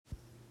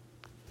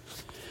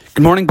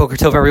Good morning, Boker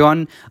Tov,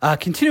 everyone.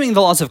 Continuing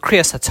the laws of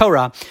Kriyas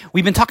HaTorah,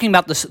 we've been talking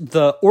about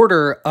the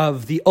order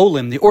of the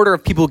Olim, the order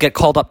of people who get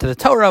called up to the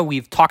Torah.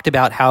 We've talked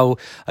about how,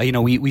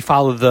 we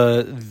follow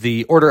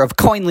the order of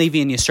Kohen, Levi,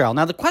 and Yisrael.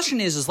 Now, the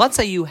question is let's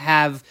say you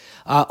have,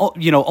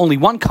 only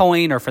one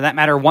Kohen, or for that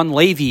matter, one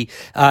Levi,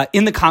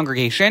 in the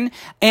congregation,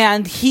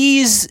 and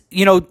he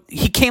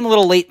came a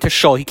little late to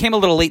shul, he came a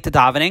little late to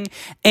davening,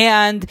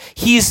 and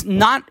he's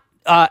not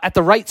at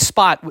the right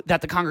spot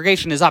that the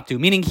congregation is up to,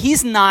 meaning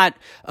he's not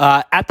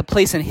at the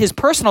place in his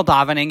personal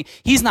davening,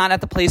 he's not at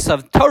the place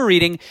of Torah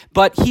reading,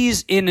 but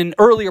he's in an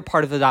earlier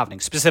part of the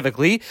davening.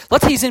 Specifically,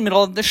 let's say he's in the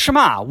middle of the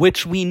Shema,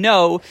 which we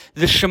know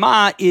the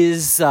Shema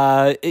is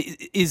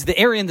the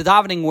area in the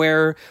davening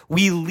where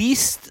we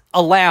least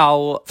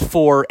allow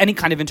for any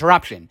kind of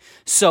interruption.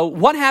 So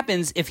what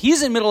happens if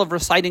he's in the middle of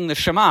reciting the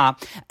Shema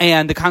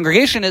and the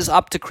congregation is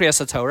up to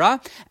Kriyas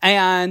HaTorah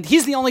and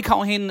he's the only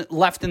Kohen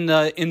left in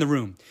the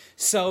room?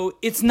 So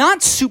it's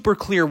not super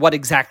clear what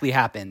exactly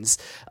happens.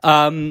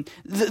 The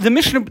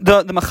Mishnah,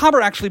 the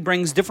Mechaber actually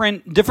brings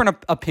different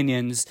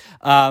opinions.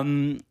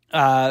 What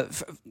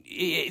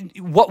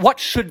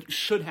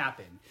should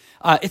happen?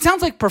 It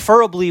sounds like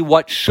preferably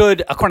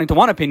according to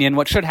one opinion,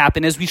 what should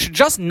happen is we should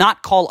just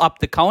not call up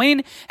the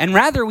Kohen, and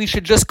rather we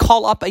should just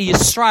call up a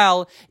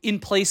Yisrael in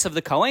place of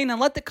the Kohen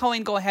and let the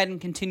Kohen go ahead and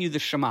continue the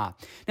Shema.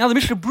 Now, the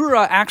Mishnah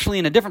Brura actually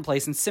in a different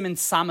place, in Siman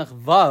Samech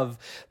Vav,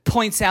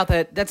 points out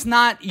that that's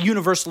not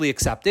universally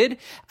accepted,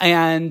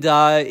 and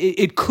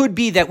it could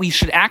be that we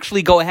should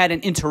actually go ahead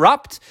and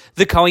interrupt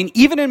the Kohen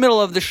even in the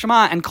middle of the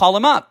Shema and call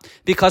him up,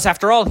 because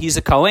after all, he's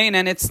a Kohen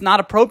and it's not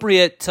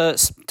appropriate to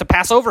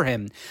pass over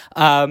him.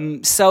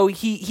 So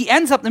he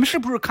ends up, the Mishnah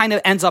Brura kind of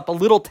ends up a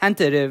little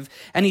tentative,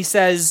 and he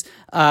says,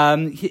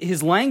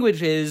 his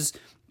language is,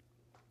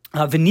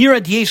 V'nira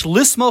diesh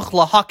lismoch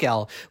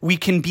lahakel. We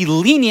can be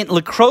lenient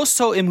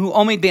lekroso imhu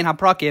omed bein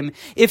haprakim.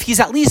 If he's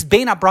at least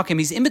bein haprakim,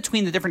 he's in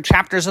between the different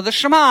chapters of the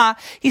Shema.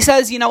 He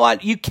says, you know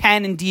what, you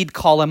can indeed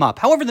call him up.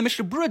 However, the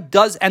Mishnah Brura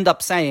does end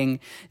up saying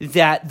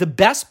that the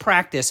best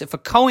practice, if a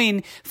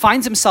Kohen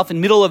finds himself in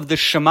the middle of the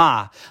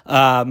Shema,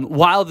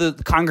 while the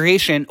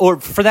congregation, or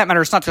for that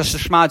matter, it's not just the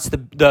Shema, it's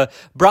the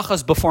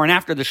brachas before and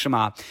after the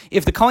Shema.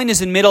 If the Kohen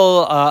is in the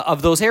middle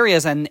of those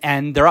areas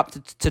and they're up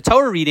to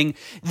Torah reading,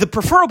 the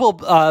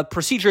preferable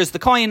procedure is the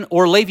Kohen,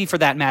 or Levi for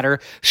that matter,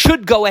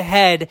 should go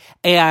ahead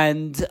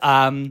and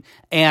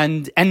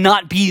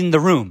not be in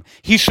the room.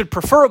 He should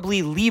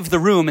preferably leave the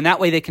room, and that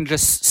way they can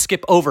just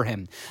skip over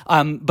him.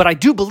 But I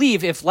do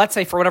believe if, let's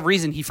say, for whatever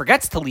reason, he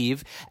forgets to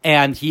leave,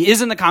 and he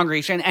is in the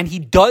congregation, and he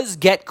does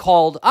get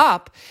called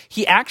up,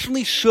 he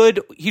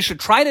should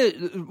try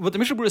to, what the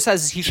Mishnah Brura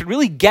says is he should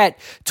really get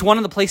to one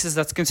of the places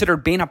that's considered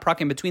Bein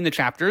HaPrakim between the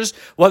chapters,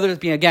 whether it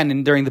be,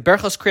 again, during the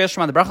Berachos Kriyas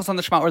Shema, the Berachos on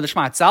the Shema, or the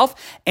Shema itself,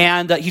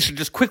 and he should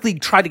just quickly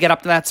try to get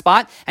up to that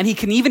spot, and he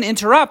can even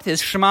interrupt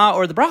his Shema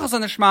or the Brachos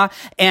on the Shema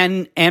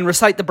and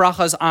recite the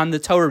Brachos on the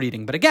Torah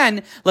reading. But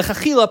again,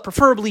 Lechachila,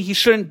 preferably he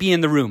shouldn't be in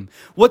the room.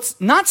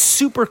 What's not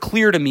super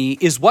clear to me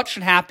is what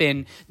should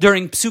happen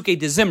during Psukei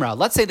de Zimra.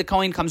 Let's say the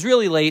Kohen comes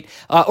really late,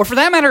 or for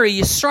that matter, a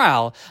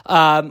Yisrael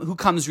who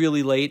comes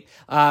really late.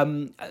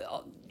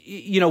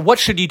 What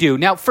should you do?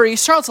 Now, for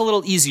Yisrael, it's a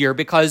little easier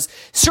because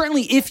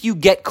certainly if you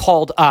get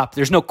called up,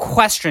 there's no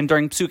question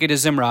during Psukei de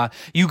Zimra,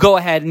 you go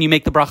ahead and you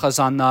make the brachas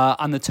on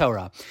the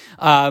Torah,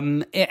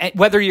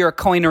 whether you're a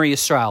Kohen or a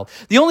Yisrael.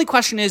 The only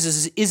question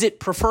is it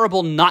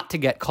preferable not to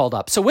get called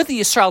up? So with the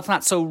Yisrael, it's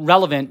not so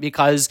relevant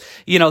because,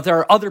 there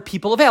are other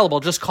people available.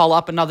 Just call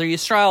up another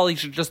Yisrael. He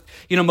should just,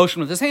 motion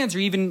with his hands, or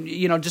even,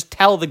 just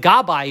tell the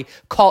Gabbai,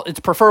 it's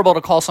preferable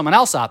to call someone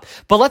else up.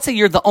 But let's say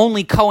you're the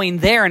only Kohen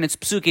there and it's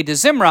Psukei de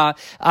Zimra,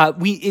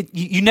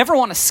 you never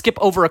want to skip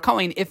over a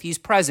Kohen if he's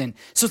present.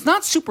 So it's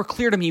not super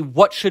clear to me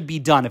what should be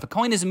done. If a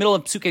Kohen is in the middle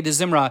of Psukei de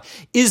Zimra,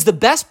 is the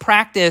best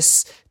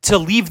practice to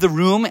leave the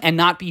room and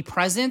not be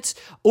present,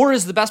 or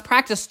is the best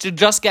practice to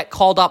just get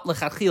called up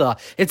lechatchila?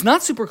 It's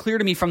not super clear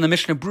to me from the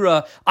Mishnah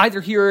Brura, either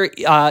here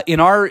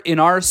in our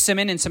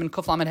Siman, in Siman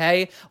Kuf Lamed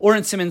Hey, or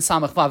in Siman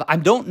Samech Vav. I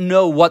don't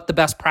know what the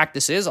best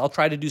practice is. I'll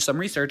try to do some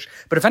research,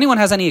 but if anyone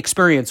has any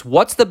experience,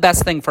 what's the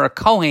best thing for a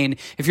Kohen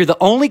if you're the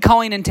only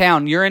Kohen in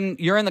town, you're in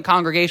the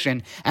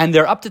congregation, and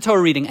they're up to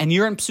Torah reading, and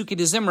you're in Psukei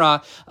de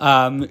Zimra,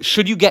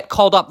 should you get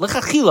called up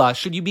lechatchila?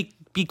 Should you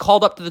be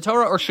called up to the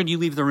Torah, or should you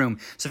leave the room?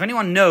 So if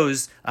anyone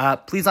knows,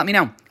 please let me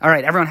know. All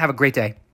right, everyone have a great day.